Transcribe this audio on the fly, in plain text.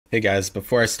Hey guys,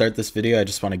 before I start this video, I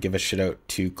just want to give a shout out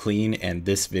to Clean and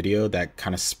this video that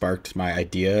kind of sparked my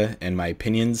idea and my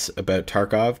opinions about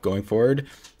Tarkov going forward.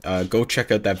 Go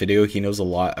check out that video. He knows a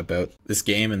lot about this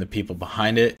game and the people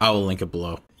behind it. I will link it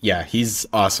below. Yeah, he's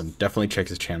awesome. Definitely check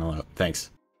his channel out.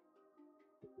 Thanks.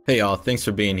 Hey y'all, thanks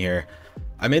for being here.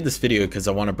 I made this video because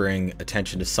I want to bring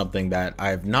attention to something that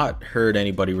I've not heard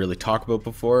anybody really talk about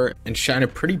before and shine a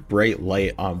pretty bright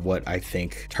light on what I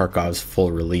think Tarkov's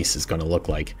full release is going to look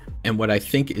like. And what I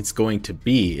think it's going to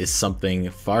be is something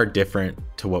far different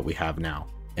to what we have now.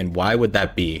 And why would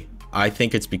that be? I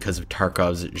think it's because of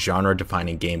Tarkov's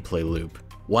genre-defining gameplay loop,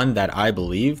 one that I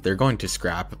believe they're going to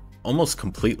scrap almost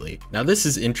completely. Now this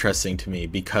is interesting to me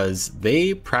because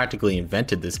they practically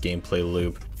invented this gameplay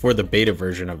loop for the beta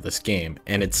version of this game,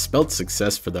 and it's spelled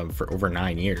success for them for over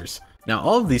 9 years. Now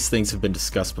all of these things have been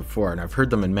discussed before and I've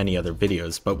heard them in many other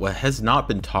videos, but what has not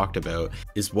been talked about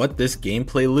is what this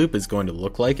gameplay loop is going to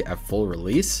look like at full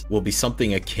release will be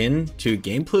something akin to a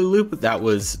gameplay loop that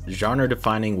was genre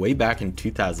defining way back in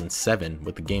 2007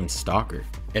 with the game Stalker.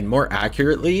 And more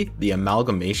accurately, the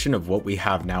amalgamation of what we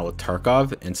have now with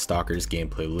Tarkov and Stalker's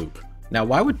gameplay loop. Now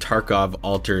why would Tarkov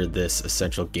alter this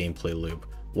essential gameplay loop?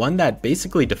 One that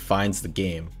basically defines the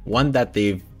game, one that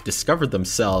they've discovered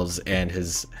themselves and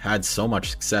has had so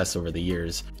much success over the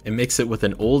years, and mix it with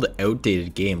an old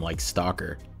outdated game like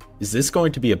Stalker. Is this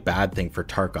going to be a bad thing for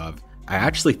Tarkov? I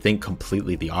actually think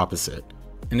completely the opposite.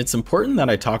 And it's important that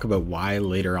I talk about why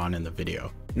later on in the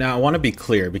video. Now I want to be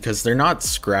clear because they're not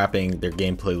scrapping their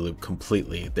gameplay loop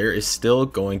completely. There is still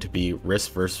going to be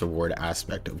risk versus reward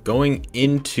aspect of going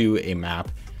into a map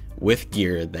with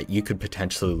gear that you could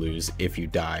potentially lose if you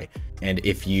die. And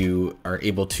if you are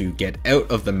able to get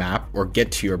out of the map or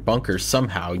get to your bunker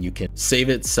somehow, you can save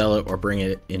it, sell it, or bring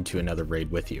it into another raid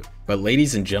with you. But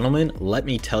ladies and gentlemen, let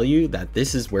me tell you that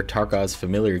this is where Tarkov's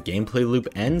familiar gameplay loop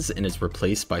ends and is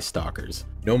replaced by Stalkers.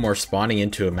 No more spawning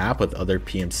into a map with other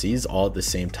PMCs all at the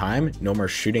same time. No more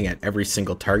shooting at every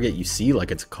single target you see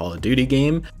like it's a Call of Duty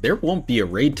game. There won't be a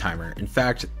raid timer. In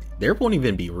fact, there won't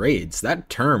even be raids. That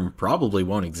term probably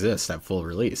won't exist at full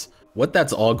release. What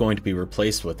that's all going to be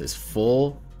replaced with is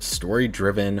full,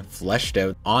 story-driven, fleshed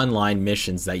out online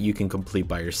missions that you can complete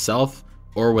by yourself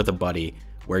or with a buddy,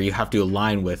 where you have to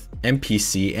align with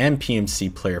NPC and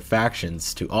PMC player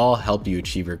factions to all help you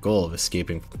achieve your goal of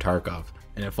escaping from Tarkov.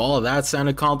 And if all of that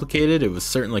sounded complicated, it was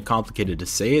certainly complicated to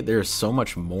say. There is so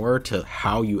much more to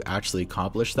how you actually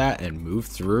accomplish that and move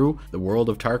through the world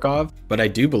of Tarkov. But I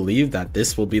do believe that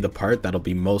this will be the part that'll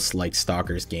be most like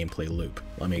Stalker's gameplay loop.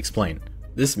 Let me explain.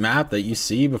 This map that you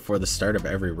see before the start of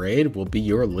every raid will be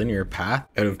your linear path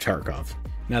out of Tarkov.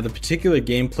 Now the particular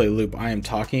gameplay loop I am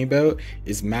talking about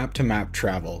is map to map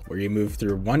travel, where you move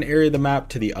through one area of the map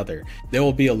to the other. There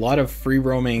will be a lot of free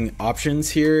roaming options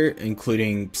here,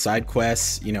 including side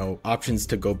quests, options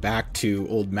to go back to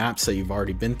old maps that you've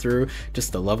already been through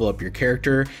just to level up your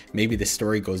character. Maybe the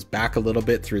story goes back a little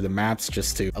bit through the maps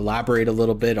just to elaborate a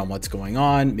little bit on what's going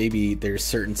on. Maybe there's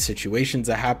certain situations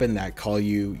that happen that call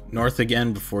you north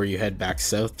again before you head back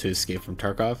south to escape from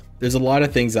Tarkov. There's a lot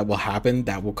of things that will happen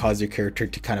that will cause your character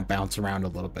to kind of bounce around a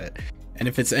little bit. And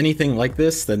if it's anything like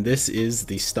this, then this is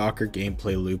the Stalker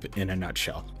gameplay loop in a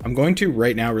nutshell. I'm going to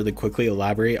right now really quickly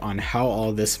elaborate on how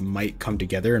all this might come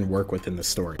together and work within the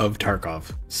story of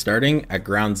Tarkov. Starting at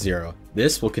Ground Zero,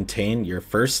 this will contain your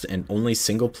first and only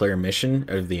single player mission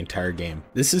out of the entire game.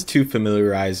 This is to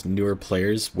familiarize newer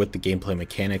players with the gameplay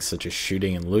mechanics such as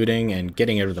shooting and looting and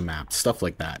getting out of the map, stuff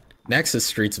like that. Next is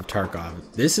Streets of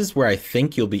Tarkov. This is where I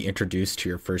think you'll be introduced to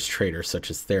your first trader, such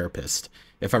as Therapist.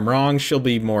 If I'm wrong, she'll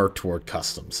be more toward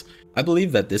customs. I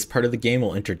believe that this part of the game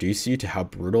will introduce you to how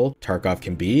brutal Tarkov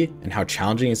can be and how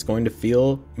challenging it's going to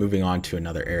feel moving on to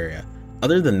another area.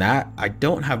 Other than that, I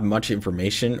don't have much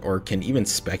information or can even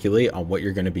speculate on what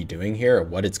you're going to be doing here or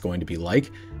what it's going to be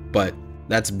like, but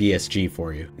that's BSG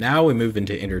for you. Now we move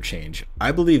into Interchange.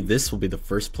 I believe this will be the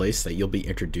first place that you'll be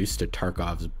introduced to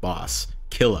Tarkov's boss,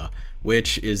 Killa,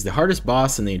 which is the hardest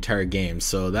boss in the entire game,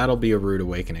 so that'll be a rude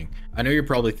awakening. I know you're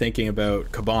probably thinking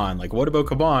about Kaban, like what about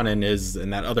Kaban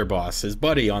and that other boss, his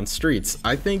buddy on Streets?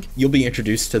 I think you'll be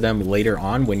introduced to them later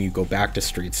on when you go back to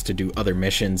Streets to do other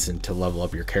missions and to level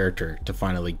up your character to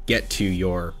finally get to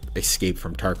your escape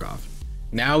from Tarkov.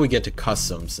 Now we get to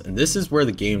Customs, and this is where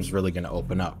the game's really going to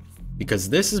open up, because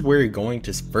this is where you're going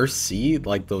to first see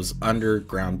like those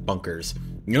underground bunkers.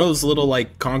 You know those little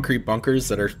like concrete bunkers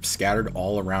that are scattered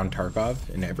all around Tarkov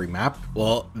in every map?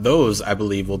 Well, those I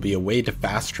believe will be a way to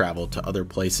fast travel to other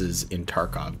places in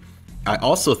Tarkov. I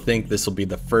also think this will be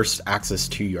the first access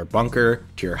to your bunker,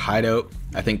 to your hideout.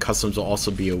 I think customs will also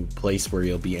be a place where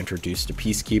you'll be introduced to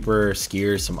Peacekeeper,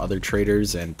 Skier, some other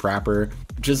traders, and Prapper.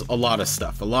 Just a lot of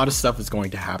stuff. A lot of stuff is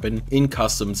going to happen in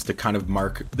customs to kind of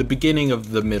mark the beginning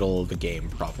of the middle of the game,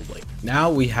 probably. Now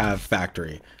we have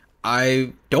Factory.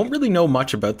 I don't really know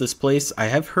much about this place. I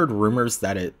have heard rumors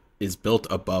that it is built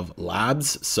above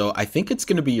labs, so I think it's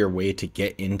going to be your way to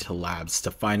get into labs, to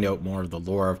find out more of the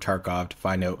lore of Tarkov, to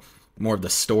find out more of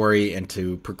the story, and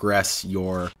to progress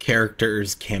your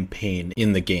character's campaign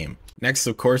in the game. Next,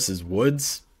 of course, is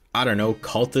Woods. I don't know,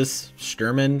 cultists,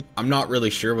 Sturman. I'm not really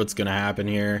sure what's gonna happen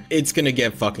here. It's gonna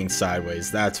get fucking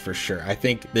sideways, that's for sure. I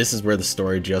think this is where the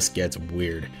story just gets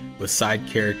weird, with side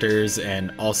characters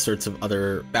and all sorts of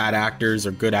other bad actors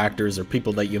or good actors or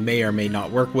people that you may or may not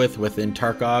work with within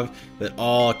Tarkov that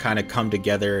all kind of come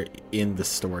together in the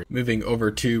story. Moving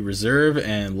over to Reserve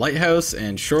and Lighthouse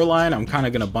and Shoreline, I'm kind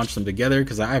of gonna bunch them together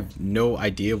because I have no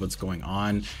idea what's going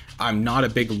on. I'm not a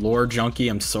big lore junkie.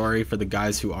 I'm sorry for the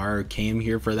guys who came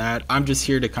here for that. I'm just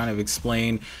here to kind of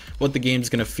explain what the game's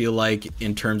gonna feel like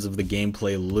in terms of the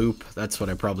gameplay loop. That's what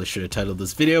I probably should have titled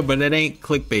this video, but it ain't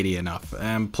clickbaity enough.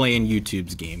 I'm playing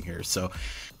YouTube's game here, so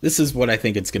this is what I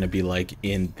think it's going to be like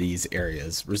in these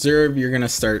areas. Reserve, you're going to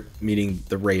start meeting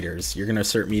the raiders. You're going to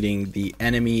start meeting the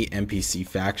enemy NPC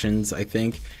factions, I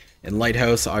think. In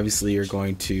Lighthouse, obviously, you're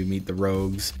going to meet the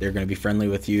rogues. They're going to be friendly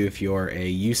with you if you're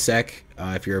a USEC.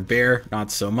 If you're a bear,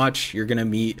 not so much. You're going to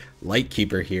meet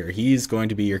Lightkeeper here. He's going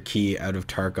to be your key out of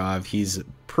Tarkov. He's a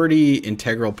pretty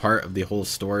integral part of the whole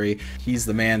story. He's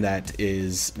the man that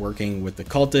is working with the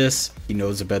cultists. He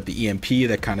knows about the EMP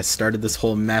that kind of started this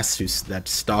whole mess, that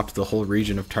stopped the whole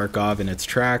region of Tarkov in its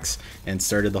tracks and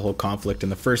started the whole conflict in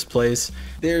the first place.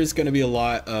 There's going to be a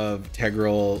lot of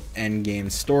integral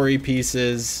endgame story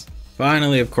pieces.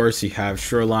 Finally, of course, you have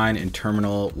Shoreline and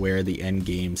Terminal, where the end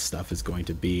game stuff is going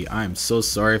to be. I'm so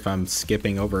sorry if I'm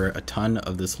skipping over a ton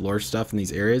of this lore stuff in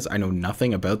these areas. I know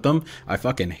nothing about them. I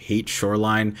fucking hate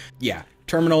Shoreline. Yeah,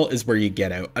 Terminal is where you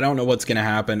get out. I don't know what's going to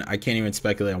happen. I can't even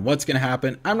speculate on what's going to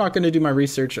happen. I'm not going to do my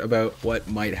research about what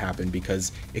might happen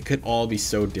because it could all be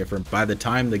so different by the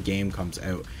time the game comes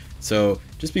out. So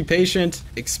just be patient,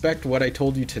 expect what I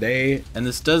told you today, and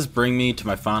this does bring me to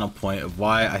my final point of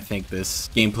why I think this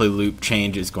gameplay loop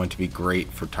change is going to be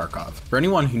great for Tarkov. For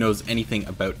anyone who knows anything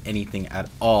about anything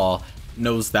at all,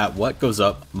 knows that what goes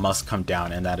up must come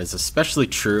down, and that is especially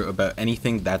true about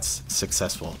anything that's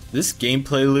successful. This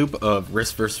gameplay loop of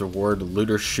risk versus reward,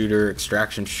 looter shooter,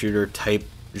 extraction shooter type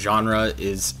genre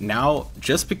is now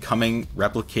just becoming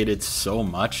replicated so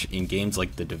much in games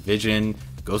like The Division,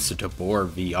 Ghost of Tabor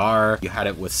VR. You had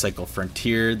it with Cycle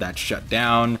Frontier that shut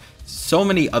down. So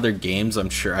many other games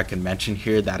I'm sure I can mention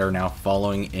here that are now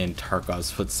following in Tarkov's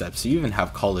footsteps. You even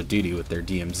have Call of Duty with their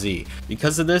DMZ.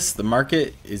 Because of this, the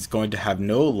market is going to have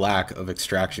no lack of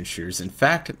extraction shooters. In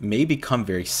fact, may become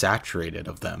very saturated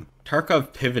of them.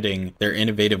 Tarkov pivoting their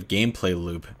innovative gameplay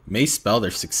loop may spell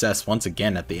their success once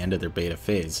again at the end of their beta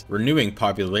phase, renewing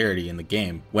popularity in the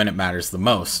game when it matters the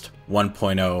most.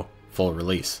 1.0 full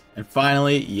release. And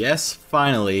finally, yes,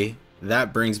 finally,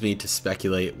 that brings me to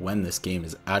speculate when this game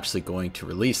is actually going to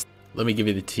release. Let me give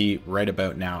you the tea right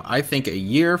about now. I think a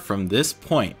year from this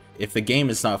point, if the game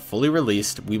is not fully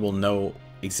released, we will know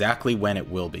exactly when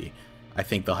it will be. I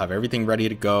think they'll have everything ready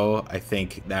to go. I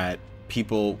think that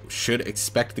people should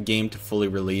expect the game to fully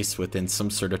release within some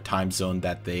sort of time zone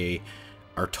that they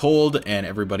are told and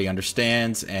everybody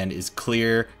understands and is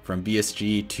clear from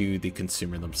BSG to the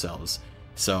consumer themselves.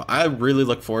 So I really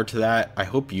look forward to that. I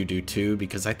hope you do too,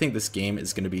 because I think this game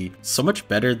is going to be so much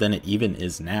better than it even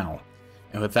is now.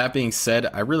 And with that being said,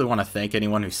 I really want to thank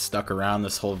anyone who stuck around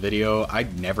this whole video. I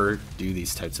never do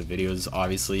these types of videos.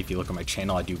 Obviously, if you look at my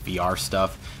channel, I do VR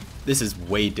stuff. This is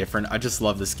way different. I just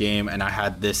love this game, and I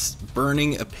had this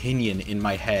burning opinion in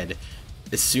my head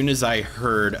as soon as I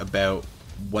heard about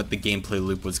what the gameplay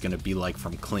loop was going to be like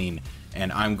from Clean.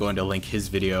 And I'm going to link his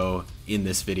video in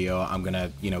this video. I'm going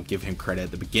to, give him credit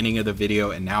at the beginning of the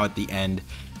video and now at the end.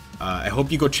 I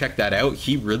hope you go check that out.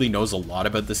 He really knows a lot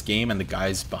about this game and the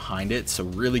guys behind it, so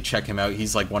really check him out.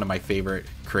 He's like one of my favorite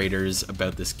creators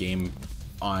about this game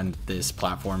on this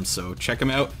platform, so check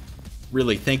him out.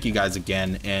 Really, thank you guys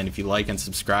again, and if you like and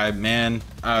subscribe, man,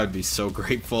 I would be so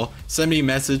grateful. Send me a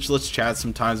message. Let's chat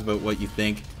sometimes about what you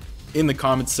think. In the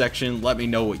comments section, let me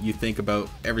know what you think about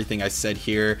everything I said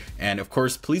here, and of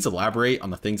course, please elaborate on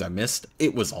the things I missed.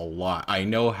 It was a lot. I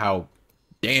know how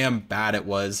damn bad it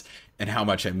was and how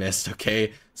much I missed,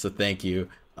 okay? So thank you.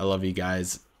 I love you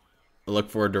guys. I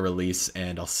look forward to release,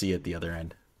 and I'll see you at the other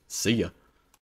end. See ya.